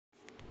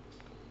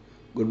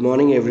Good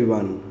morning,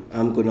 everyone.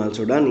 I'm Kunal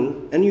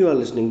Sodani, and you are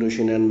listening to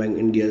Shinhan Bank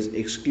India's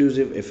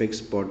exclusive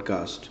FX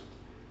podcast.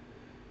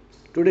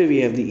 Today, we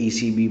have the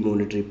ECB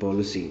monetary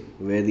policy,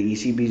 where the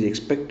ECB is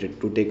expected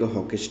to take a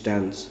hawkish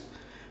stance,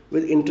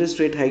 with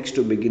interest rate hikes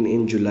to begin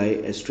in July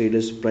as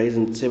traders price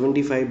in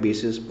 75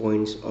 basis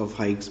points of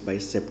hikes by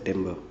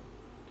September.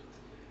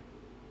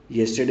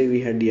 Yesterday,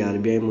 we had the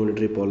RBI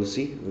monetary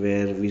policy,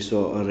 where we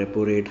saw a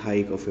repo rate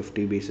hike of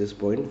 50 basis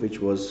point, which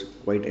was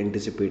quite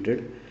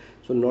anticipated.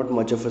 So, not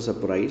much of a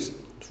surprise.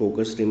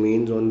 Focus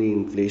remains on the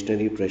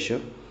inflationary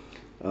pressure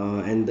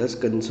and thus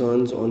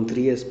concerns on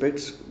three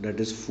aspects,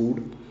 that is,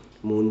 food,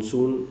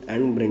 monsoon,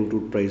 and Brent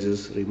crude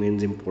prices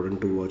remains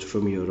important to watch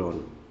from here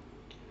on.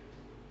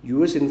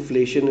 US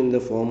inflation in the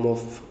form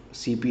of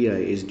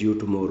CPI is due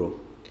tomorrow.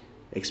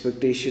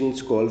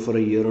 Expectations call for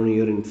a year on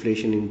year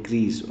inflation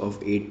increase of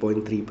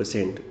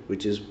 8.3%,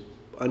 which is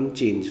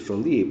unchanged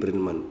from the April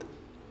month.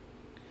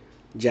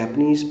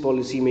 Japanese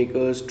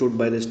policymakers stood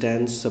by the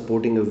stance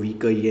supporting a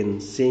weaker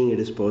yen, saying it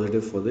is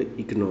positive for the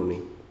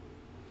economy.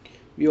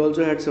 We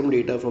also had some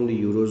data from the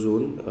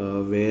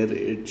Eurozone where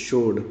it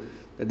showed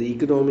that the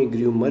economy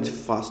grew much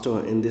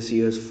faster in this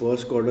year's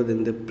first quarter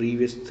than the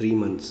previous 3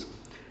 months,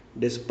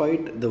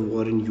 despite the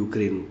war in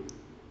Ukraine.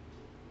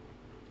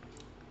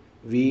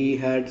 We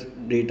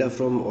had data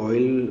from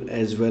oil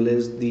as well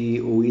as the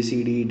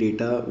OECD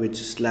data, which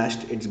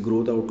slashed its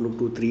growth outlook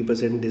to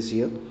 3% this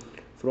year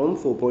from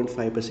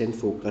 4.5%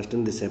 forecast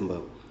in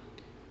December.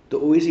 The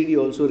OECD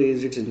also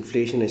raised its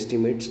inflation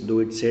estimates, though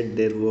it said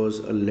there was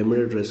a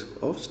limited risk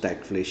of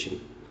stagflation.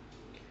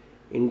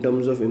 In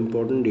terms of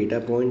important data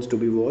points to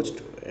be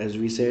watched, as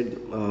we said,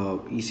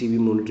 ECB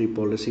monetary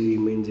policy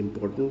remains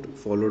important,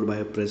 followed by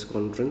a press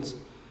conference,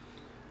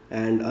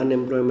 and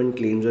unemployment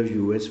claims of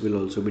US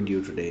will also be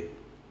due today.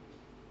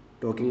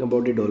 Talking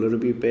about the dollar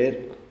rupee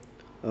pair,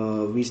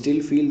 we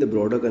still feel the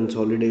broader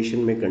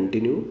consolidation may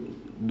continue,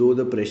 though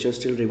the pressure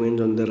still remains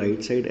on the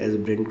right side as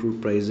Brent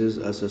crude prices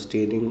are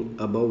sustaining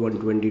above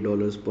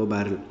 $120 per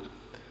barrel.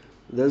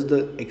 Thus,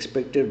 the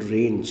expected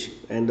range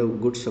and the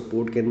good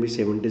support can be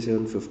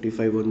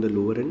 77.55 on the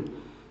lower end,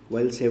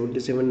 while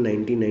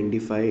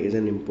 77.90-95 is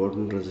an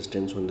important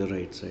resistance on the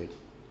right side.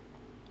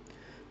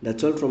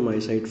 That's all from my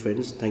side,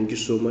 friends. Thank you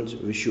so much.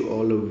 Wish you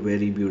all a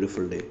very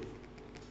beautiful day.